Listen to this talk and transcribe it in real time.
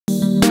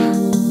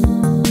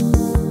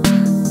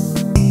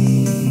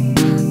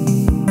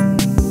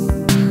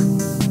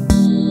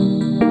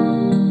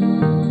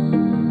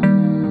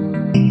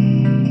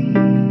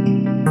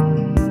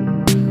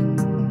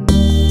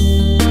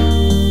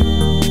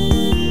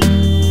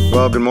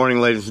Well, good morning,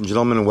 ladies and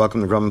gentlemen, and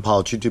welcome to the Grumman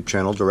Pilots YouTube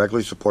channel,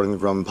 directly supporting the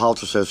Grumman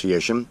Pilots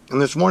Association.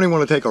 And this morning, I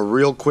want to take a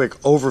real quick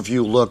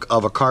overview look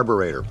of a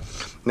carburetor.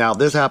 Now,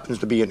 this happens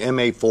to be an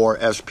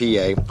MA4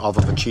 SPA off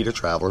of a Cheetah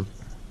Traveler.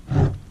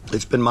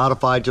 It's been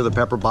modified to the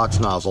pepper box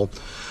nozzle,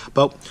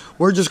 but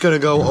we're just going to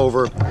go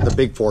over the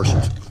big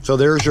portions. So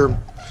there's your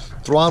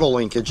throttle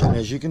linkage, and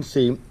as you can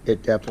see,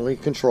 it definitely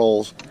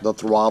controls the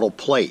throttle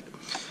plate.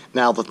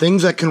 Now, the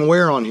things that can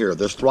wear on here,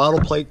 this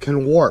throttle plate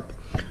can warp.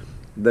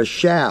 The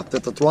shaft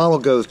that the throttle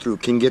goes through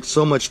can get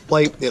so much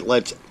plate it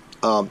lets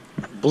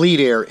bleed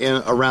air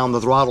in around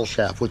the throttle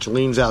shaft, which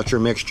leans out your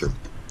mixture.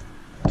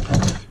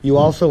 You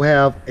also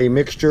have a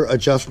mixture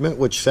adjustment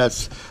which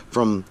sets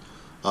from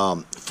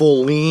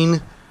full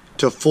lean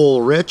to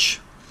full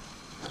rich.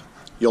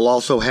 You'll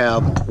also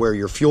have where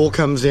your fuel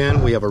comes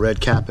in. We have a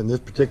red cap in this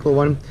particular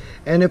one.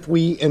 And if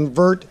we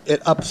invert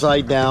it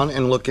upside down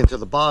and look into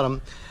the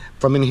bottom,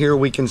 from in here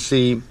we can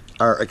see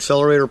our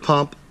accelerator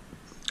pump,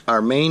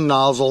 our main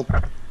nozzle,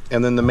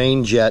 and then the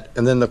main jet,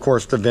 and then of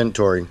course the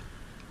Venturi.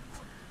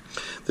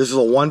 This is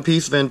a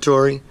one-piece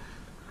Venturi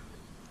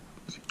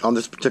on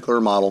this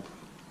particular model.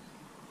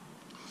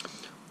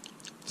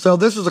 So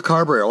this is a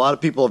carburetor. A lot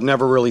of people have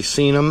never really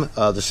seen them,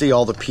 to see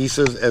all the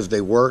pieces as they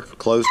work,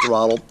 closed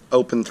throttle,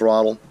 open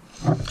throttle.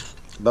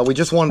 But we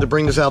just wanted to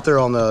bring this out there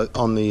on the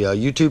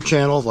YouTube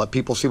channel, let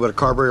people see what a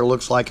carburetor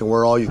looks like and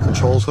where all your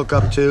controls hook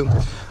up to.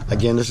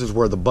 Again, this is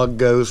where the bug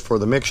goes for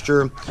the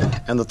mixture,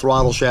 and the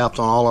throttle shaft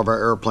on all of our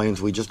airplanes.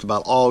 We just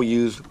about all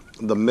use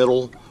the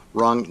middle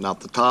rung, not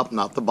the top,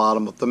 not the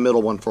bottom, but the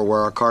middle one for where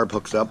our carb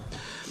hooks up.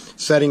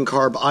 Setting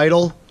carb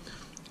idle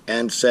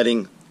and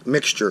setting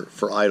mixture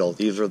for idle.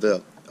 These are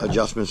the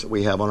adjustments that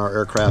we have on our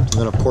aircraft.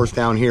 And then of course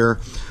down here,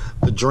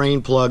 the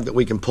drain plug that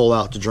we can pull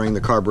out to drain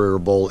the carburetor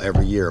bowl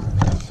every year.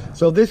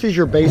 So this is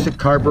your basic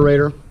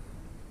carburetor.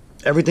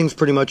 Everything's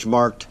pretty much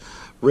marked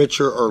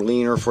richer or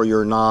leaner for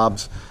your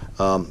knobs.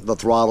 The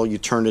throttle, you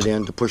turn it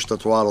in to push the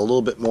throttle a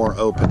little bit more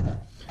open.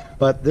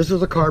 But this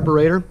is a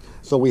carburetor,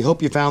 so we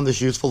hope you found this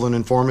useful and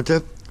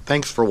informative.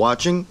 Thanks for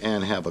watching,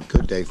 and have a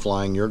good day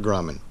flying your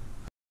Grumman.